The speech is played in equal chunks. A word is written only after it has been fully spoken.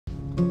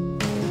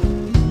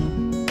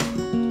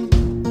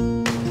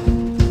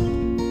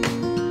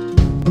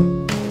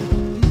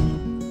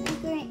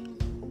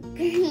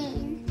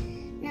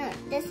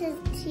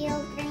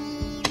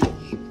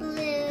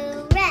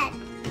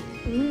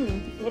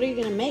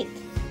make?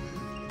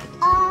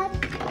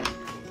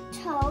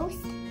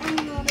 Toast and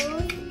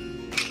noodles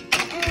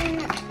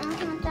and a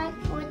hot dog,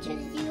 which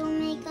is you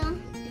make a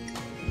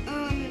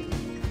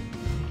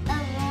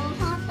roll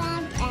hot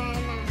dog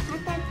and a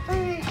hot dog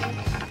bun and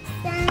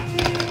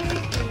salmon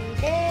and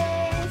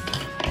this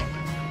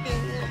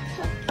and a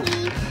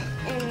cookie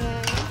and a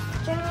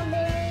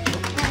strawberry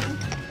and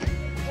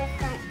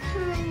different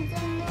kinds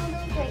of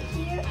noodles right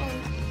here and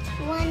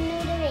one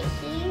noodle right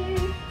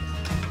here.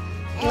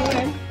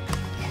 And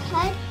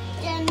cut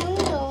the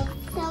noodles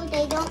so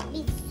they don't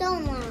be so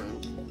long.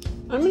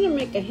 I'm gonna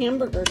make a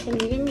hamburger. Can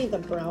you give me the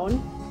brown?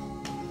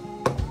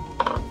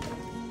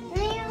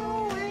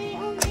 No, I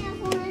only have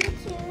one,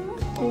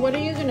 two. What are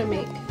you gonna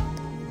make?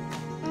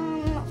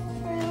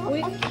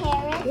 Fruit, a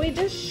carrot. We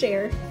just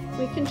share.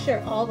 We can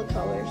share all the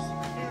colors.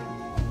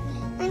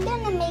 I'm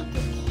gonna make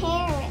a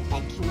carrot,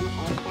 but can I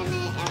open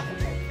it out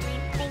with my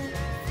fingers?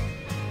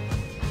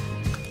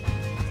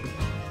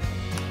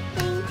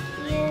 Thank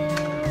you.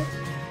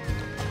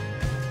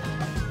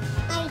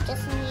 I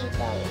just need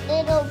a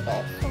little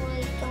bit so I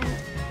don't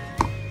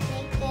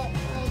make it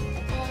like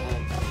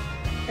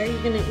big. Are you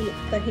gonna eat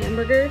the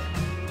hamburger?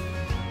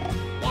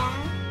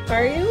 Yeah.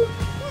 Are you?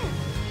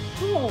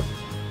 Yeah.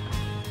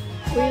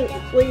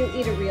 Oh. Will you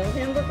eat a real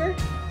hamburger?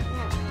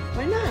 No,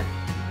 Why not?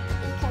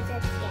 because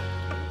it's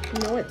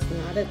yummy. No, it's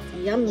not. It's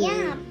yummy.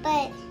 Yeah,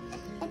 but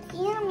it's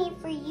yummy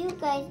for you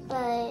guys,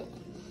 but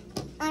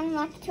I'm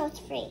lactose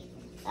free.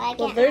 So I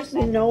Well, can't there's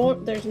have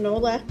it. there's no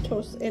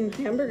lactose in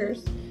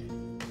hamburgers.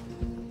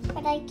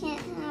 But I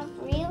can't have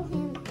real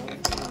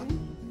hamburgers then.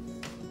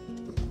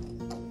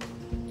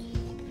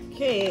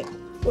 Okay,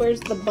 where's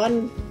the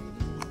bun?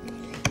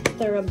 Is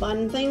there a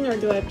bun thing, or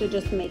do I have to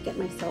just make it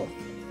myself?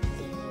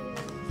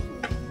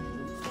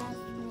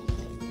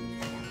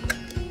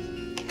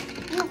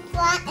 You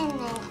flatten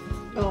it.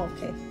 Oh,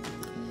 okay.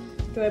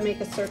 Do I make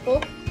a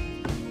circle?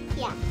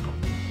 Yeah.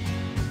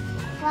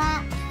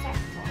 Flat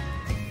circle.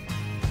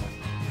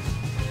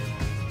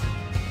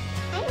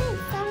 I need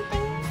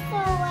something so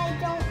I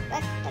don't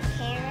wreck the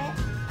carrot.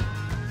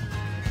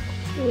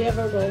 Do we have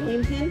a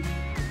rolling pin?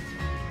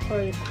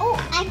 Or Oh,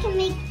 I can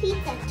make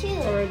pizza too.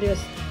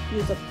 just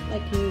I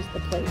can use the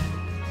plate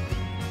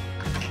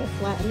to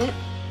flatten it.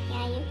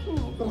 Yeah, you can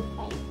use the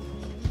plate.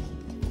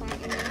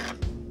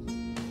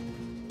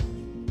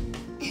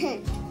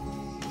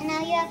 And now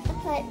you have to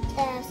put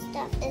the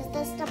stuff. Is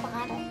this the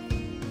bottom?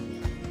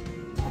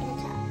 Or the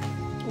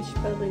top? I should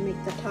probably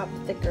make the top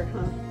thicker,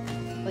 huh?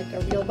 Like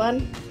a real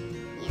bun.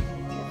 Yeah.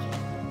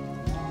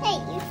 Hey,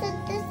 you said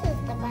this is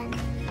the bun.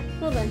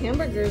 Well, the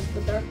hamburger is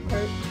the dark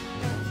part.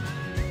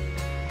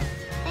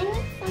 I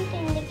need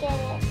something to get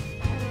it.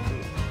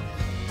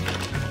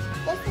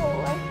 This will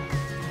work.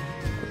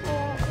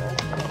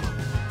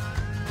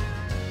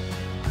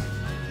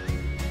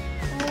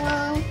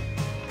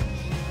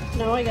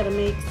 Now I gotta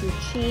make some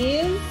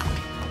cheese.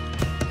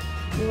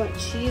 You want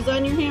cheese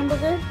on your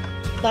hamburger?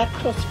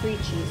 Lactose-free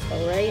cheese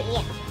though, right?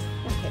 Yeah.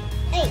 Okay.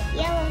 Hey,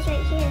 yellow's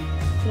right here.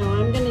 Now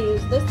I'm gonna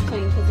use this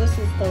kind because this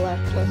is the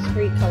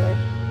lactose-free color.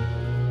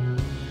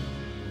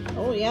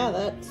 Oh yeah,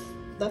 that's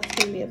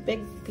gonna be a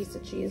big piece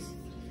of cheese.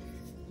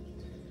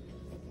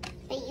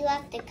 But you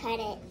have to cut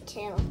it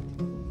too.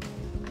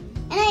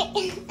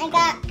 And I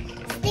got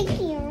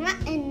stinky,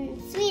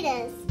 rotten,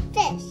 sweetest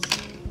fish.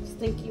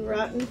 Stinky,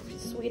 rotten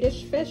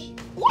Swedish fish.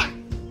 Yeah.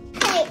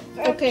 Hey,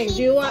 for Okay,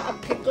 do you want a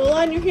pickle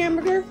on your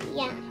hamburger?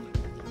 Yeah.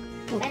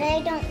 But Okay.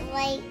 I don't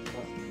like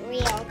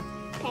real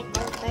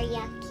pickles. They're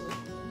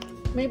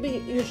yucky. Maybe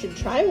you should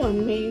try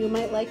one. Maybe you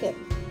might like it.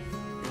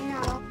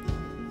 No.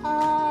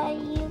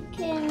 You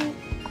can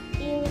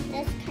use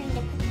this kind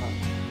of pickle.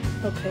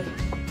 Okay.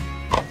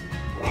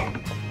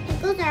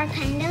 Pickles are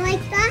kind of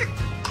like that.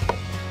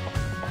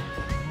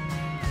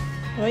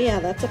 Oh yeah,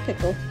 that's a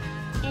pickle.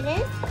 It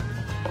is?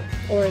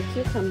 Or a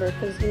cucumber,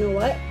 because you know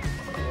what?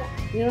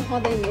 You know how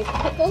they make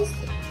pickles?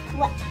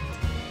 What?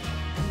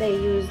 They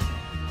use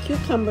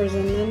cucumbers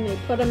and then they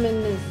put them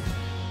in this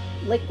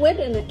liquid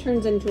and it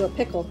turns into a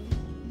pickle.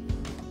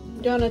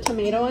 Do you want a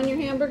tomato on your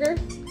hamburger?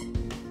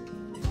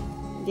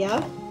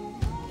 Yeah?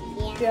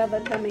 Yeah. Do you have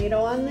a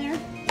tomato on there?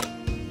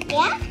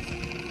 Yeah?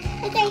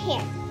 It's right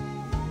here.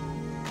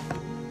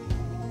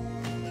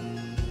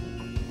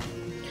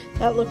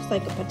 That looks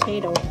like a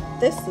potato.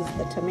 This is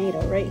the tomato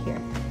right here.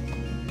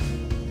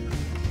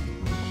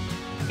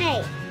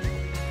 Hey,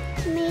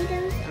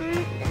 tomatoes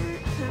aren't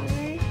that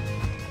color.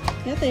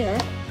 Yeah, they are.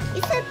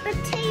 You said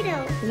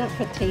potato. Not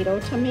potato,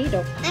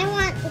 tomato. I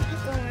want the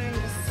pickle on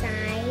the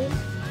side.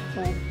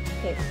 Oh,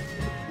 okay.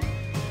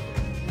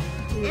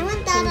 I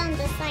want that on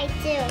the side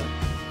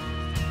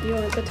too. You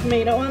want the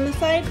tomato on the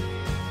side?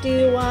 Do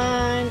you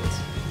want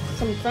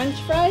some French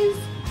fries?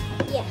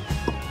 Yeah.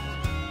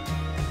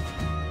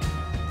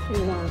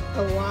 You want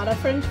a lot of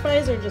French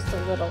fries or just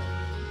a little?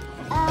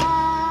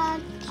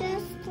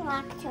 Just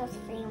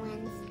lactose-free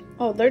ones.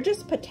 Oh, they're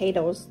just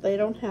potatoes. They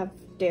don't have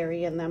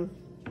dairy in them.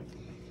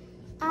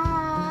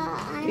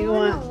 I You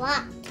want want- a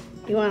lot.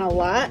 You want a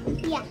lot?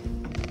 Yeah.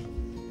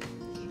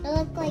 It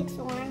looks like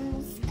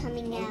worms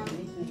coming out.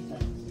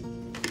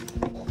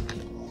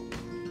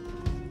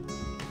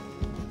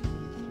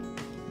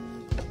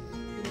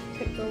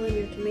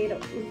 tomato.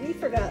 We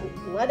forgot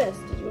lettuce.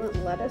 Did you want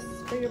lettuce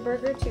for your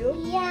burger too?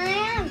 Yeah, I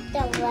have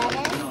the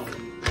lettuce.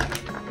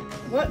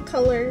 What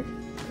color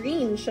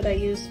green should I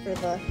use for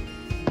the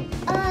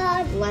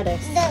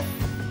lettuce? The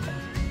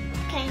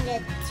kind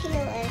of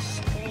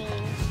tealish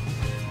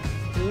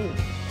green.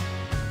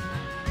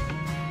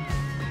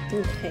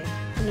 Okay,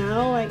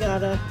 now I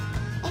gotta...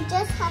 I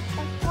just have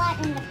to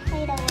flatten the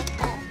Play-Doh with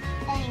the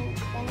thing,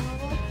 the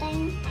noodle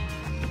thing.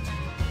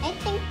 I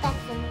think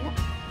that's enough.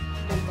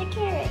 Where's the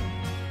carrot?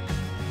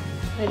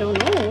 I don't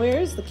know. Where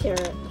is the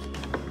carrot?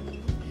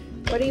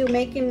 What are you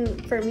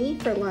making for me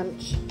for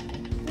lunch?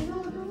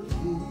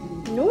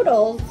 Noodles.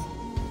 Noodles?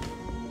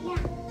 Yeah.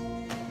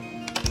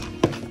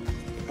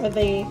 Are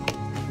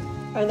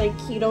they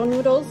keto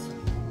noodles?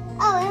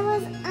 Oh, it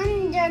was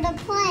under the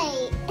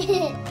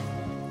plate.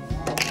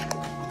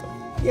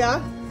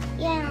 Yeah?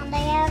 Yeah, they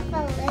have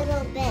a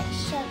little bit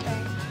sugar.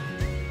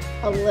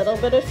 A little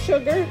bit of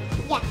sugar?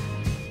 Yeah,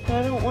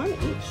 I don't want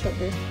to eat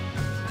sugar.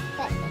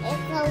 but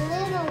it's a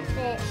little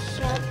bit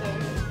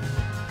sugary.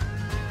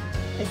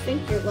 I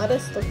think your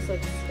lettuce looks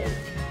like steak.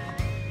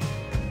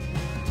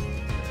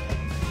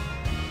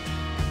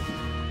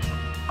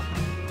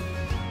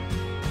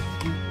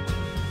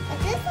 But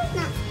this is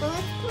not school,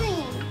 it's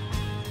playing.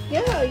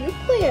 Yeah, you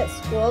play at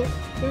school.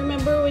 You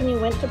remember when you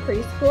went to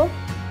preschool?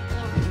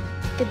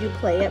 Yeah. Did you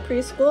play at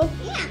preschool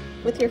Yeah.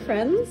 with your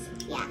friends?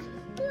 Yeah.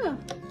 Yeah.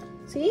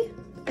 See?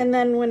 And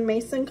then when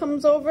Mason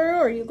comes over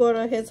or you go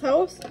to his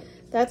house,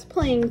 that's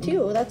playing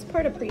too. That's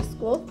part of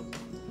preschool.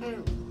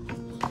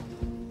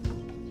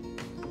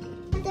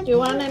 Do you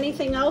want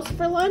anything else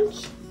for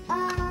lunch?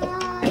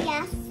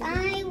 Yes,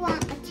 I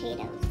want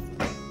potatoes.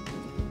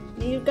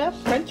 You got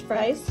French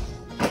fries.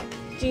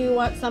 Do you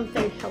want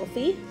something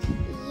healthy?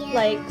 Yeah.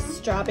 Like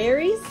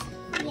strawberries?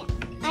 Yeah,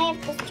 I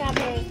have the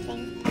strawberry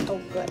thing.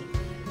 Oh, good.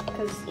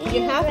 Because And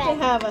you have to bread.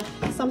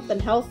 have something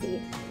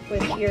healthy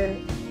with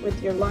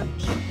your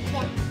lunch.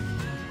 Yeah.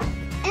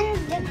 And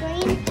the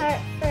green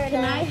part for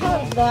Can I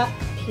have that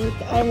pink?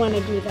 I want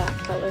to do that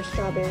color,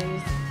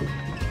 strawberries.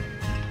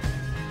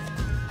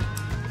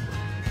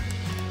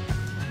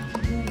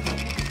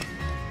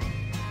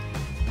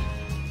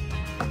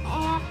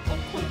 I have to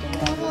cut the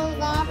noodles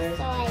off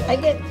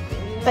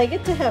so I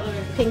get to have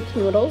pink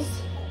noodles.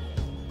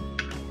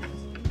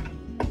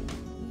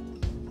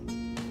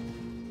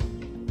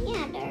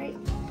 Yeah, Dirt.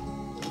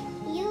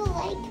 You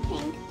like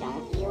pink,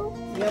 don't you?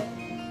 Yep.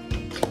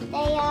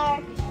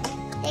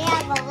 They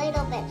have a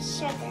little bit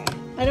sugar.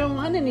 I don't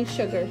want any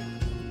sugar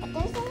But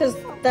there's a because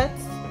little.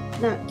 that's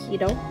not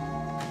keto.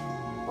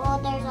 Well,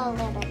 there's a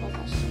little bit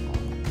of sugar.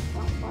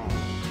 Don't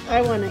worry.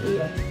 I want to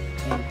eat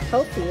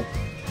healthy.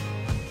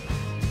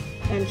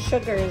 And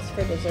sugar is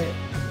for dessert.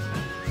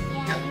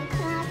 Yeah, you can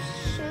have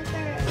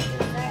sugar or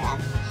dessert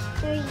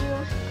after you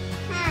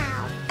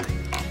have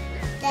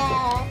the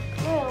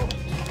fruit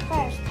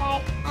first. I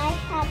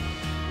have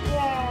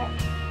your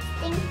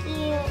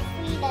stinky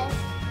sweetest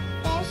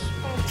fish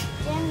for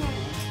dinner.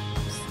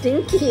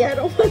 Stinky? I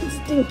don't want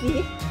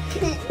stinky.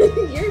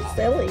 You're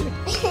silly.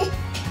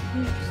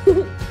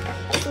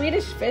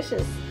 Swedish fish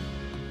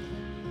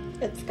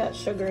it's got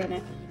sugar in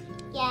it.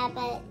 Yeah,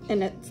 but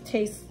And it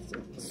tastes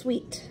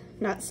sweet,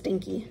 not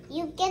stinky.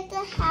 you get to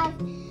have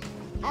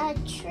a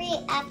treat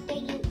after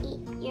you eat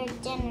your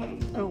dinner.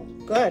 Oh,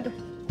 good.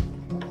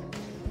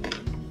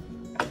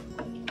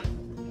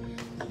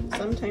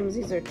 Sometimes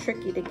these are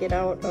tricky to get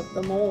out of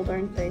the mold,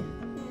 aren't they?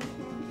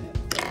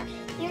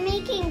 You're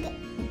making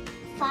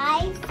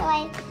 5,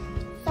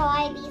 so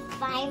I'd be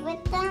 5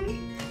 with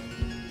them.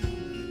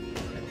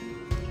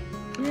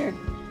 Here,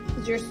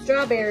 is your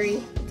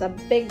strawberry. It's a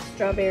big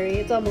strawberry.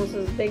 It's almost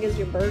as big as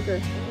your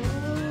burger.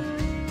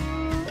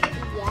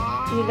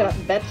 Yeah. You got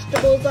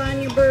vegetables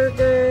on your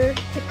burger,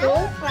 I pickle,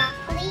 want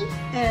broccoli.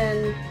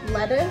 and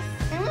lettuce,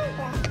 I want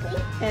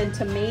broccoli. and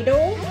tomato.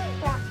 I want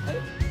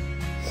broccoli.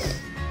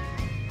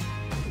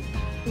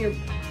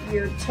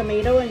 Your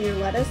tomato and your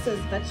lettuce is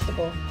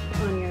vegetable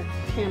on your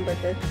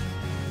hamburger,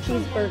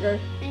 cheeseburger.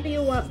 What do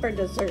you want for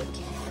dessert?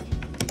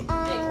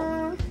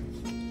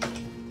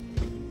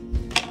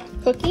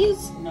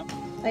 Cookies? No.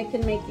 I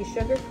can make you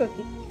sugar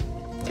cookies.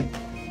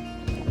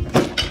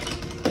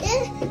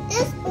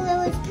 This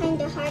glue is kind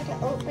of hard to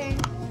open.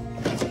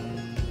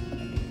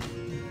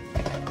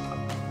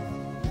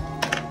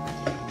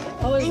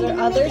 Oh, is I'm there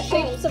gonna other make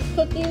shapes of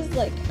cookies?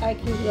 Like I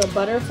can do a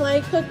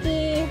butterfly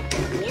cookie.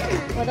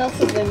 Yeah. What else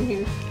is in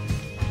here?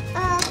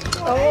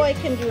 Oh, I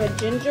can do a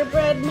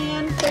gingerbread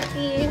man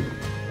cookie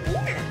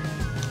Yeah.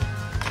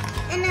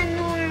 And a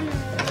normal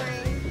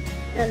one.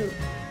 and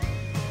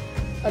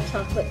a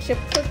chocolate chip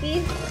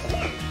cookie.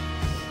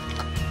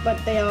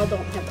 But they all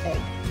don't have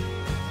egg,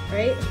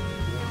 right?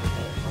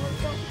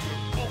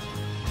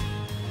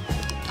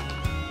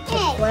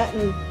 Hey,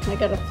 Flatten. I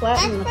gotta that's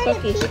flatten the for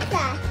cookie. the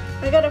pizza.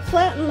 I gotta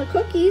flatten the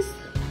cookies.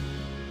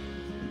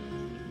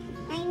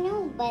 I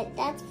know, but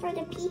that's for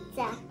the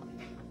pizza.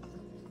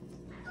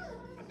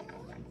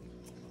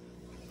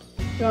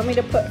 You want me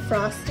to put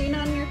frosting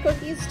on your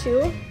cookies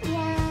too?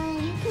 Yeah,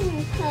 you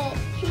can put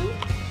pink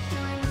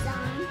ones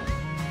on.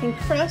 pink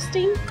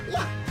frosting.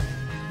 Yeah.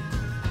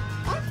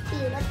 That's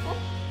beautiful.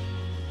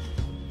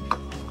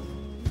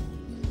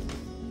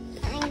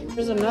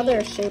 There's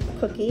another shaped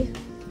cookie.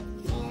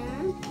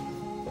 And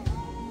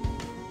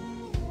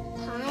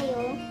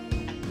pile.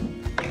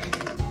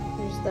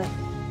 There's the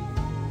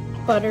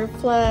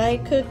butterfly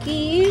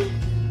cookie.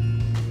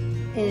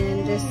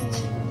 And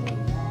just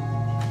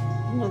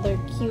another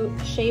cute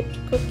shaped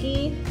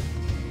cookie.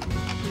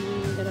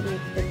 And I'm gonna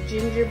make the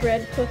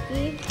gingerbread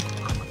cookie.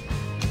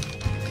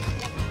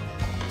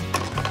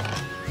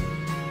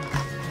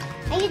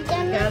 Are you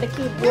done? Gotta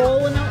keep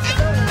rolling out the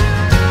dough.